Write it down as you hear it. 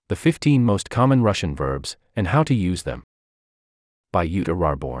The 15 Most Common Russian Verbs, and How to Use Them. By Yuta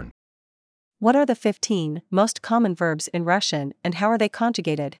Rarborn. What are the 15 most common verbs in Russian and how are they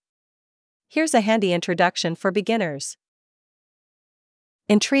conjugated? Here's a handy introduction for beginners.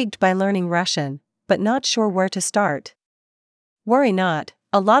 Intrigued by learning Russian, but not sure where to start? Worry not,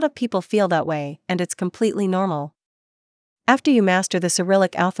 a lot of people feel that way, and it's completely normal. After you master the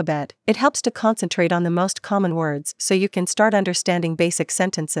Cyrillic alphabet, it helps to concentrate on the most common words so you can start understanding basic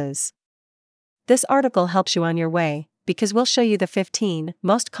sentences. This article helps you on your way, because we'll show you the 15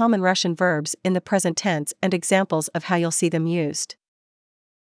 most common Russian verbs in the present tense and examples of how you'll see them used.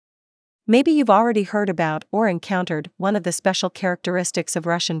 Maybe you've already heard about or encountered one of the special characteristics of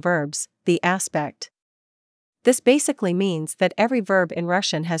Russian verbs, the aspect. This basically means that every verb in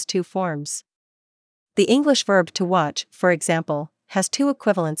Russian has two forms. The English verb to watch, for example, has two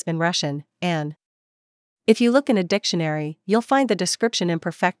equivalents in Russian, an. If you look in a dictionary, you'll find the description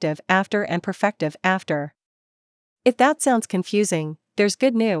imperfective after and perfective after. If that sounds confusing, there's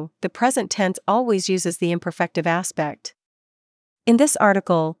good news, the present tense always uses the imperfective aspect. In this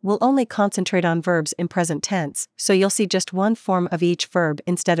article, we'll only concentrate on verbs in present tense, so you'll see just one form of each verb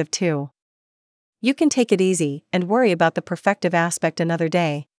instead of two. You can take it easy and worry about the perfective aspect another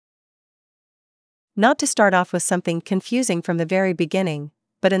day. Not to start off with something confusing from the very beginning,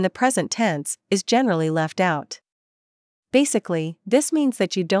 but in the present tense, is generally left out. Basically, this means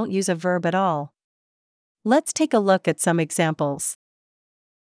that you don't use a verb at all. Let's take a look at some examples.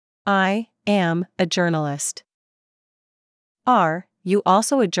 I am a journalist. Are you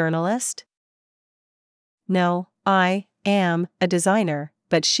also a journalist? No, I am a designer,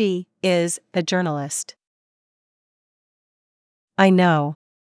 but she is a journalist. I know.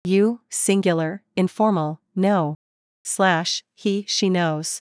 You, singular, informal, know. / he, she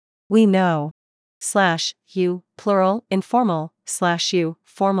knows. We know. / you, plural, informal, / you,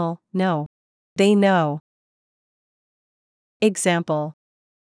 formal, know. They know. Example.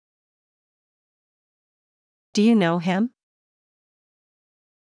 Do you know him?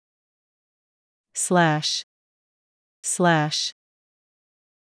 /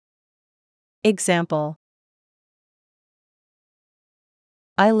 Example.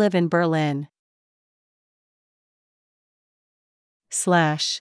 I live in Berlin. /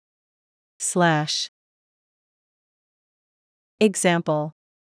 Example.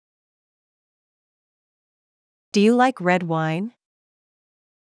 Do you like red wine?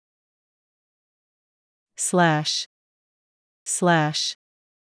 /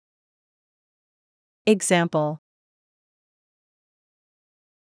 Example.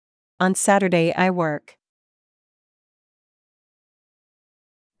 On Saturday I work.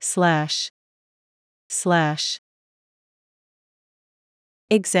 /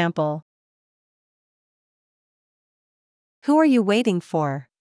 Example. Who are you waiting for?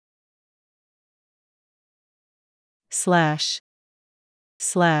 /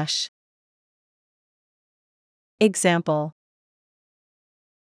 Example.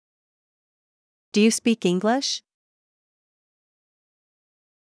 Do you speak English?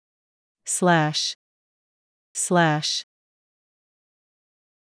 /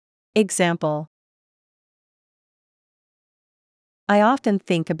 Example. I often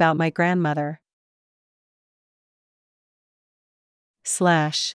think about my grandmother. /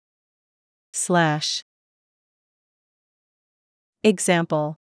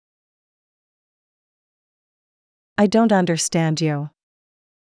 Example. I don't understand you.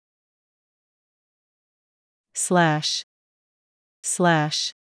 /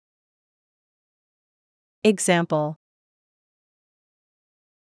 Example.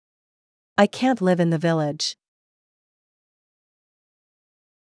 I can't live in the village.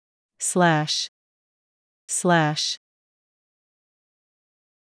 /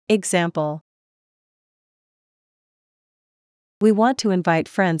 Example. We want to invite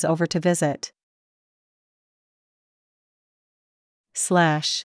friends over to visit. /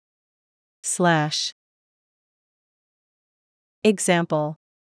 Example.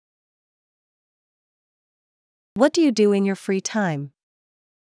 What do you do in your free time?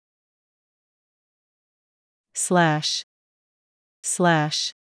 /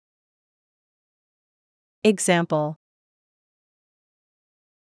 Example.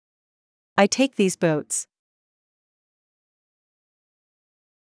 I take these boats.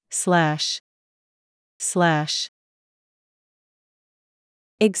 /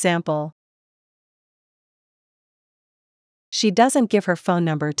 Example. She doesn't give her phone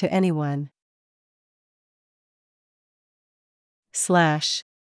number to anyone. /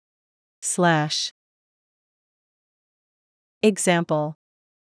 Example.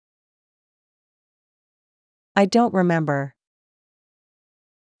 I don't remember.